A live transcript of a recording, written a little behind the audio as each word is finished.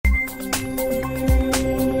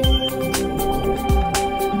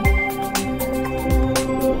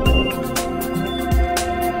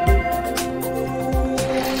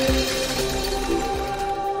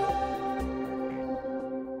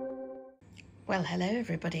Well, hello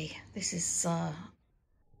everybody. This is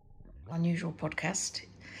unusual podcast.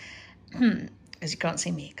 As you can't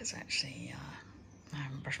see me because actually I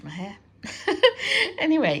haven't brushed my hair.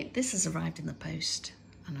 Anyway, this has arrived in the post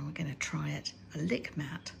and we're going to try it. A lick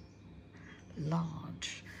mat,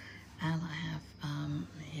 large, and I have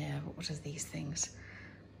here. What are these things?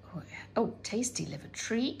 Oh, tasty liver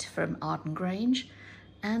treat from Arden Grange,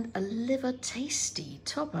 and a liver tasty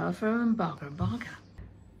topper from Barker & Barker.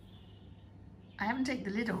 I haven't taken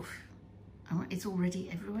the lid off. It's already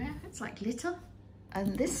everywhere. It's like litter.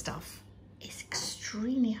 And this stuff is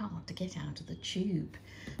extremely hard to get out of the tube.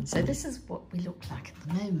 So this is what we look like at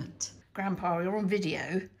the moment. Grandpa, you're on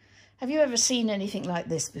video. Have you ever seen anything like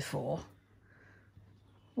this before?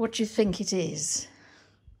 What do you think it is?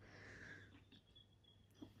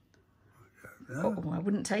 Oh, I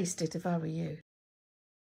wouldn't taste it if I were you.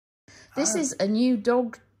 This is a new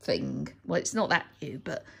dog thing. Well, it's not that new,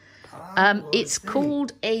 but it's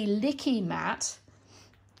called a licky mat.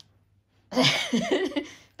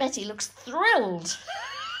 Betty looks thrilled.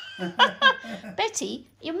 Betty,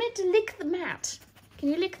 you're meant to lick the mat. Can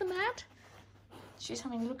you lick the mat? She's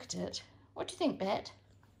having a look at it. What do you think, Bet?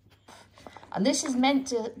 And this is meant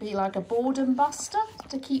to be like a boredom buster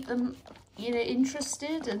to keep them, you know,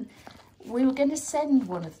 interested. And we were going to send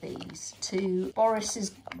one of these to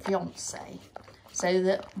Boris's fiance so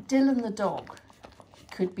that Dylan the dog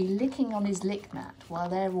could be licking on his lick mat while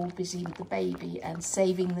they're all busy with the baby and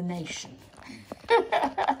saving the nation.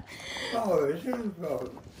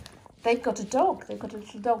 They've got a dog. They've got a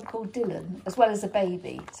little dog called Dylan, as well as a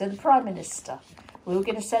baby. So the Prime Minister, we were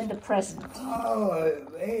going to send a present. Oh,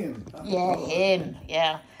 him. Yeah, him,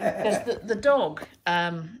 yeah. Because the dog,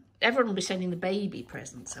 everyone will be sending the baby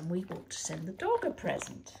presents, and we want to send the dog a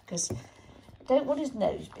present, because don't want his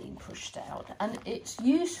nose being pushed out. And it's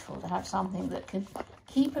useful to have something that can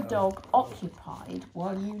keep a dog occupied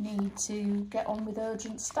while you need to get on with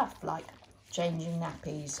urgent stuff like changing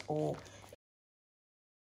nappies or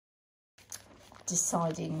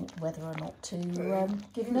deciding whether or not to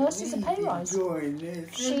give nurses a pay rise.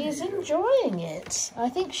 She is enjoying it. I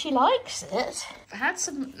think she likes it. I had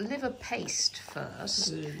some liver paste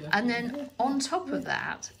first, and then on top of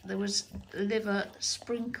that there was liver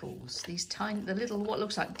sprinkles. These tiny, the little, what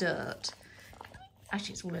looks like dirt.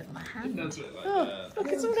 Actually, it's all over my hand. It does look like that. Look,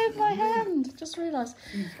 it's all over my hand. Just realised.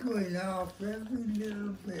 It's going after every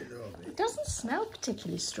little bit of it. It doesn't smell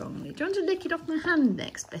particularly strongly. Do you want to lick it off my hand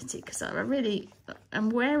next, Betty? Because I'm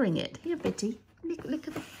wearing it. Here, Betty, lick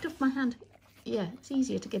it off my hand. Yeah, it's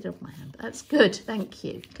easier to get it off my hand. That's good, thank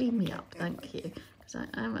you. Clean me up, thank you. Because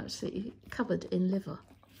I'm absolutely covered in liver.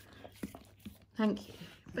 Thank you.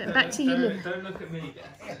 Back to you, liver. Don't look at me,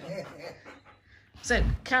 Beth. So,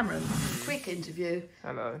 Cameron, quick interview.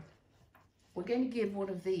 Hello. We're going to give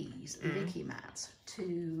one of these licky mats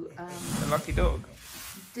to The lucky dog.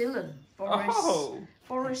 Dylan,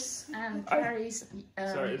 Boris and Carrie's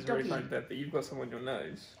Sorry, it's doggy. very kind, Beth, but you've got some on your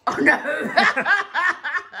nose. Oh no!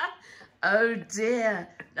 Oh dear.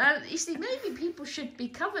 Now, you see, maybe people should be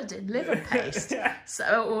covered in liver paste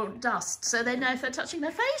or dust, so they know if they're touching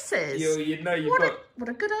their faces. You know you've got... What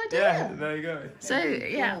a good idea. Yeah, there you go. So,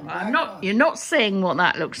 yeah, you're not seeing what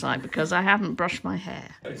that looks like because I haven't brushed my hair.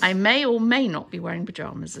 I may or may not be wearing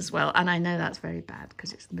pyjamas as well, and I know that's very bad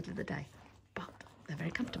because it's the middle of the day, but they're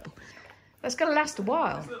very comfortable. That's going to last a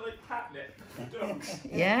while. It's like catnip for dogs.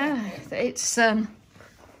 Yeah, it's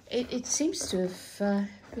it seems to have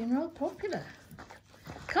been rather popular.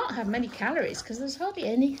 Can't have many calories because there's hardly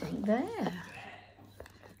anything there.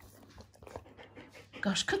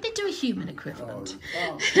 Gosh, could they do a human equivalent?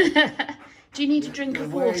 Do you need a drink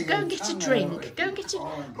of water? Go and get a drink. Go and get a...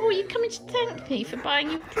 Oh, you're coming to thank me for buying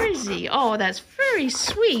you Brizzy. Oh, that's very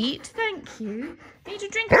sweet. Thank you. Need a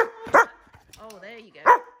drink of water? Oh, there you go.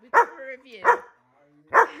 We've got a review.